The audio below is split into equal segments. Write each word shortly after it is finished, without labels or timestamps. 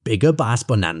Bigger Bass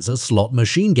Bonanza slot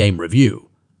machine game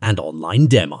review and online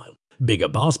demo. Bigger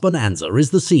Bass Bonanza is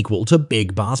the sequel to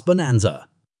Big Bass Bonanza,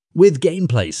 with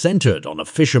gameplay centered on a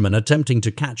fisherman attempting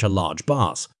to catch a large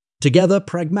bass. Together,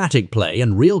 Pragmatic Play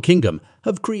and Real Kingdom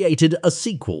have created a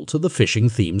sequel to the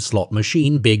fishing-themed slot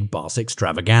machine Big Bass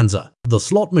Extravaganza. The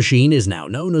slot machine is now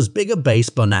known as Bigger Bass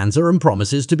Bonanza and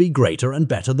promises to be greater and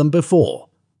better than before.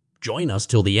 Join us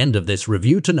till the end of this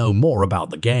review to know more about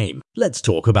the game. Let's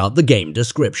talk about the game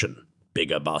description.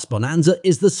 Bigger Bass Bonanza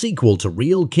is the sequel to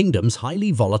Real Kingdom's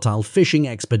highly volatile fishing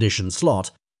expedition slot,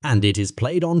 and it is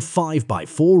played on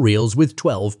 5x4 reels with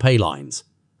 12 pay lines.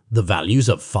 The values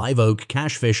of 5 oak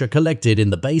cashfish are collected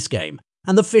in the base game,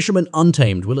 and the Fisherman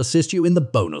Untamed will assist you in the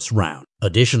bonus round.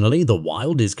 Additionally, the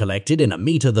wild is collected in a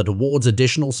meter that awards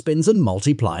additional spins and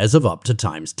multipliers of up to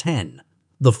 ×10.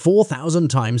 The 4,000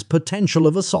 times potential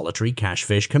of a solitary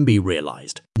cashfish can be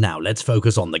realized. Now let's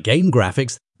focus on the game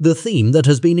graphics. The theme that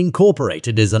has been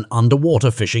incorporated is an underwater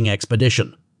fishing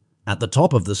expedition. At the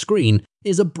top of the screen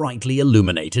is a brightly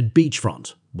illuminated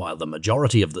beachfront. While the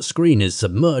majority of the screen is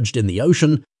submerged in the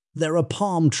ocean, there are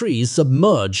palm trees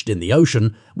submerged in the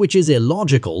ocean, which is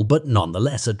illogical but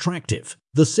nonetheless attractive.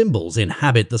 The symbols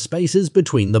inhabit the spaces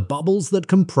between the bubbles that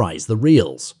comprise the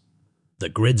reels. The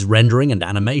grid's rendering and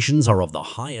animations are of the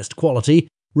highest quality,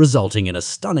 resulting in a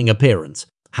stunning appearance.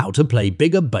 How to play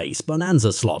Bigger Bass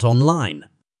Bonanza slot online.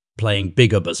 Playing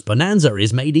Bigger Bass Bonanza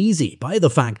is made easy by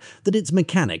the fact that its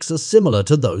mechanics are similar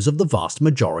to those of the vast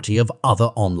majority of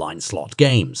other online slot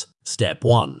games. Step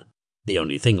 1. The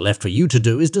only thing left for you to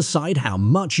do is decide how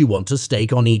much you want to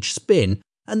stake on each spin,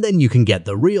 and then you can get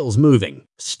the reels moving.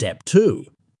 Step 2.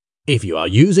 If you are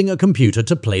using a computer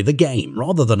to play the game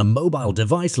rather than a mobile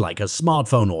device like a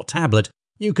smartphone or tablet,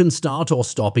 you can start or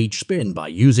stop each spin by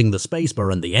using the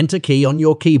spacebar and the Enter key on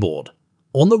your keyboard.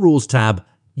 On the Rules tab,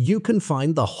 you can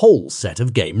find the whole set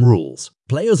of game rules.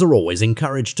 Players are always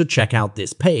encouraged to check out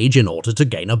this page in order to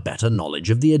gain a better knowledge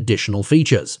of the additional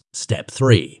features. Step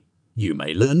 3. You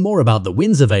may learn more about the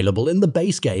wins available in the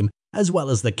base game as well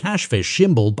as the cashfish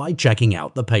symbol by checking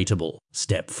out the Paytable.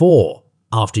 Step 4.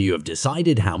 After you have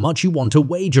decided how much you want to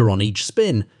wager on each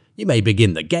spin, you may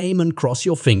begin the game and cross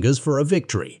your fingers for a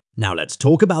victory. Now let's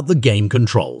talk about the game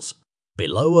controls.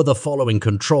 Below are the following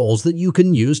controls that you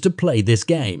can use to play this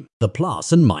game: the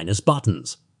plus and minus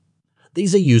buttons.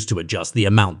 These are used to adjust the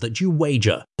amount that you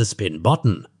wager. The spin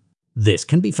button. This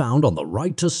can be found on the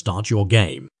right to start your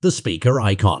game. The speaker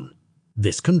icon.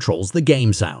 This controls the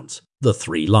game sounds. The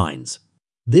 3 lines.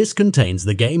 This contains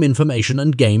the game information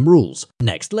and game rules.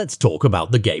 Next, let's talk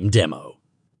about the game demo.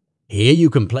 Here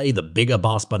you can play the Bigger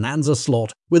Bass Bonanza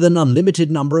slot with an unlimited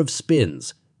number of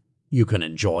spins. You can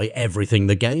enjoy everything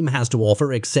the game has to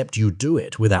offer, except you do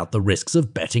it without the risks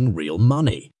of betting real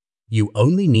money. You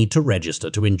only need to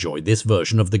register to enjoy this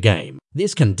version of the game.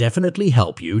 This can definitely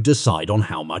help you decide on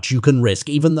how much you can risk,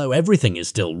 even though everything is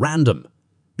still random.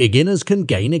 Beginners can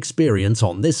gain experience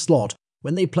on this slot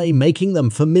when they play, making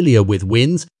them familiar with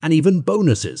wins and even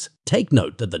bonuses. Take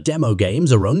note that the demo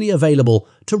games are only available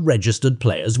to registered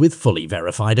players with fully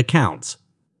verified accounts.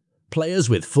 Players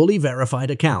with fully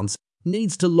verified accounts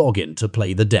needs to log in to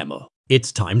play the demo.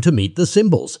 It's time to meet the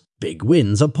symbols. Big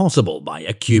wins are possible by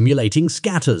accumulating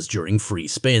scatters during free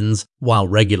spins, while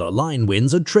regular line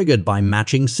wins are triggered by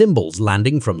matching symbols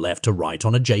landing from left to right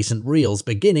on adjacent reels,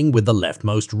 beginning with the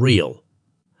leftmost reel.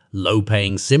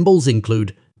 Low-paying symbols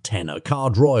include tenor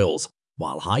card royals,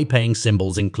 while high-paying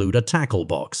symbols include a tackle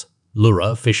box,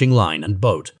 lure, fishing line, and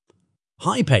boat.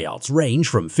 High payouts range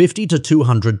from 50 to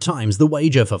 200 times the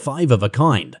wager for 5 of a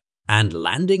kind, and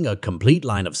landing a complete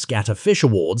line of scatter fish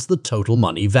awards the total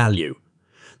money value.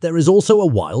 There is also a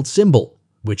wild symbol,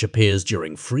 which appears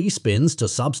during free spins to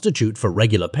substitute for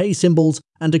regular pay symbols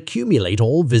and accumulate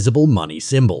all visible money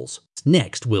symbols.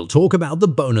 Next, we'll talk about the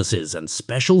bonuses and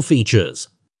special features.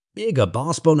 Bigger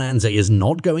Bass Bonanza is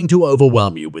not going to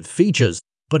overwhelm you with features,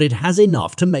 but it has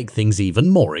enough to make things even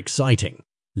more exciting.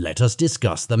 Let us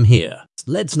discuss them here.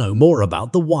 Let's know more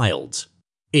about the wilds.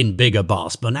 In Bigger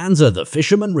Bass Bonanza, the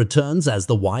fisherman returns as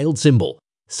the wild symbol,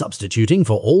 substituting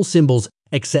for all symbols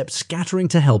except scattering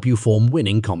to help you form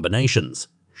winning combinations.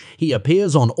 He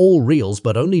appears on all reels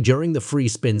but only during the free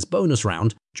spins bonus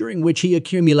round, during which he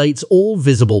accumulates all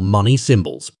visible money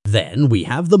symbols. Then we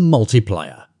have the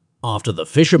multiplier. After the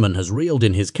fisherman has reeled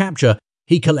in his capture,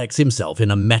 he collects himself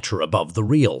in a meter above the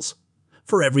reels.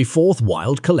 For every 4th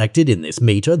wild collected in this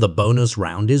meter, the bonus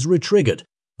round is retriggered,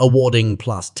 awarding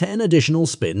plus 10 additional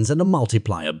spins and a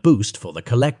multiplier boost for the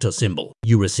collector symbol.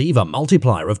 You receive a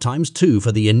multiplier of ×2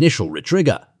 for the initial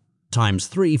retrigger,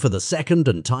 ×3 for the second,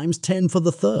 and ×10 for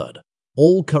the third.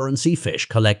 All currency fish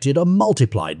collected are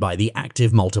multiplied by the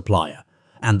active multiplier,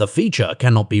 and the feature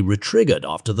cannot be retriggered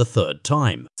after the third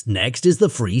time. Next is the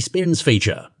free spins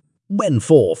feature. When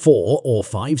 4, or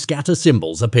 5 scatter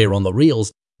symbols appear on the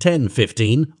reels, 10,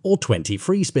 15, or 20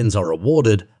 free spins are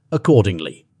awarded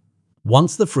accordingly.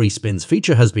 Once the free spins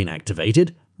feature has been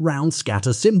activated, round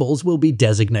scatter symbols will be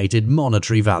designated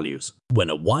monetary values. When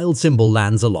a wild symbol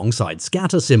lands alongside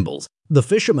scatter symbols, the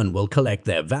fisherman will collect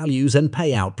their values and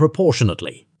pay out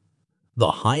proportionately.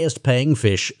 The highest paying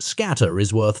fish, scatter,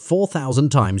 is worth 4,000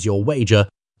 times your wager,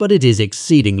 but it is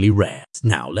exceedingly rare.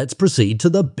 Now let's proceed to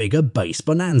the Bigger Bass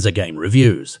Bonanza game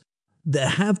reviews. There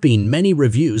have been many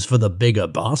reviews for the Bigger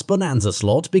Bass Bonanza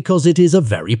slot because it is a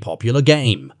very popular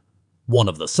game. One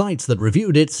of the sites that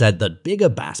reviewed it said that Bigger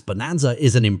Bass Bonanza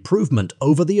is an improvement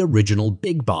over the original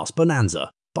Big Bass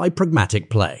Bonanza by pragmatic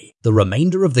play. The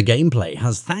remainder of the gameplay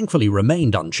has thankfully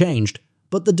remained unchanged,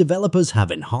 but the developers have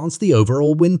enhanced the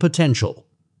overall win potential.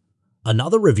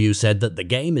 Another review said that the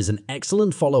game is an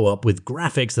excellent follow-up with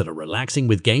graphics that are relaxing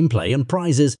with gameplay and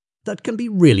prizes that can be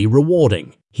really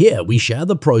rewarding. Here we share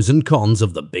the pros and cons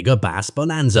of the Bigger Bass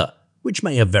Bonanza, which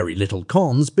may have very little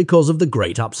cons because of the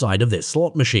great upside of this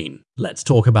slot machine. Let's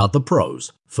talk about the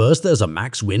pros. First, there's a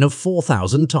max win of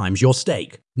 4,000 times your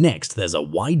stake. Next, there's a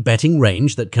wide betting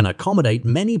range that can accommodate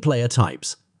many player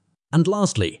types. And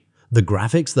lastly, the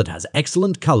graphics that has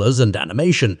excellent colors and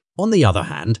animation. On the other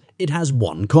hand, it has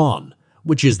one con,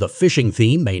 which is the fishing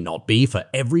theme may not be for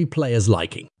every player's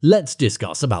liking. Let's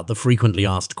discuss about the frequently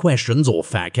asked questions or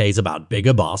FAQs about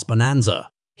Bigger Bass Bonanza.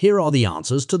 Here are the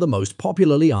answers to the most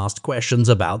popularly asked questions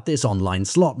about this online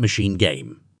slot machine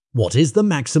game. What is the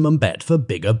maximum bet for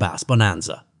Bigger Bass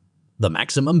Bonanza? The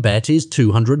maximum bet is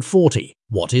 240.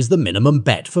 What is the minimum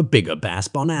bet for Bigger Bass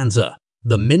Bonanza?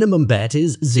 The minimum bet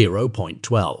is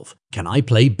 0.12. Can I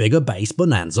play Bigger Bass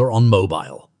Bonanza on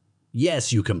mobile?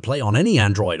 Yes, you can play on any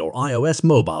Android or iOS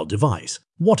mobile device.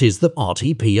 What is the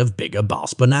RTP of Bigger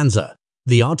Bass Bonanza?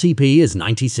 The RTP is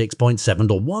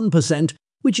 96.71%,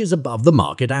 which is above the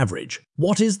market average.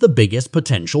 What is the biggest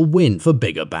potential win for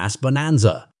Bigger Bass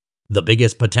Bonanza? The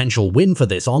biggest potential win for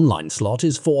this online slot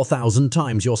is 4,000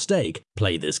 times your stake.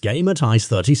 Play this game at Ice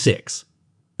 36.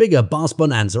 Bigger Bass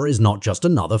Bonanza is not just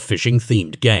another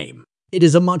fishing-themed game. It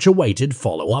is a much-awaited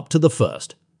follow-up to the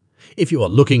first. If you are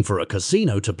looking for a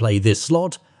casino to play this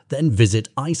slot, then visit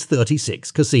Ice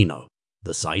 36 Casino.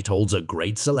 The site holds a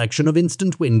great selection of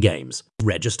instant win games.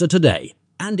 Register today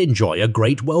and enjoy a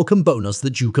great welcome bonus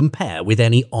that you can pair with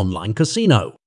any online casino.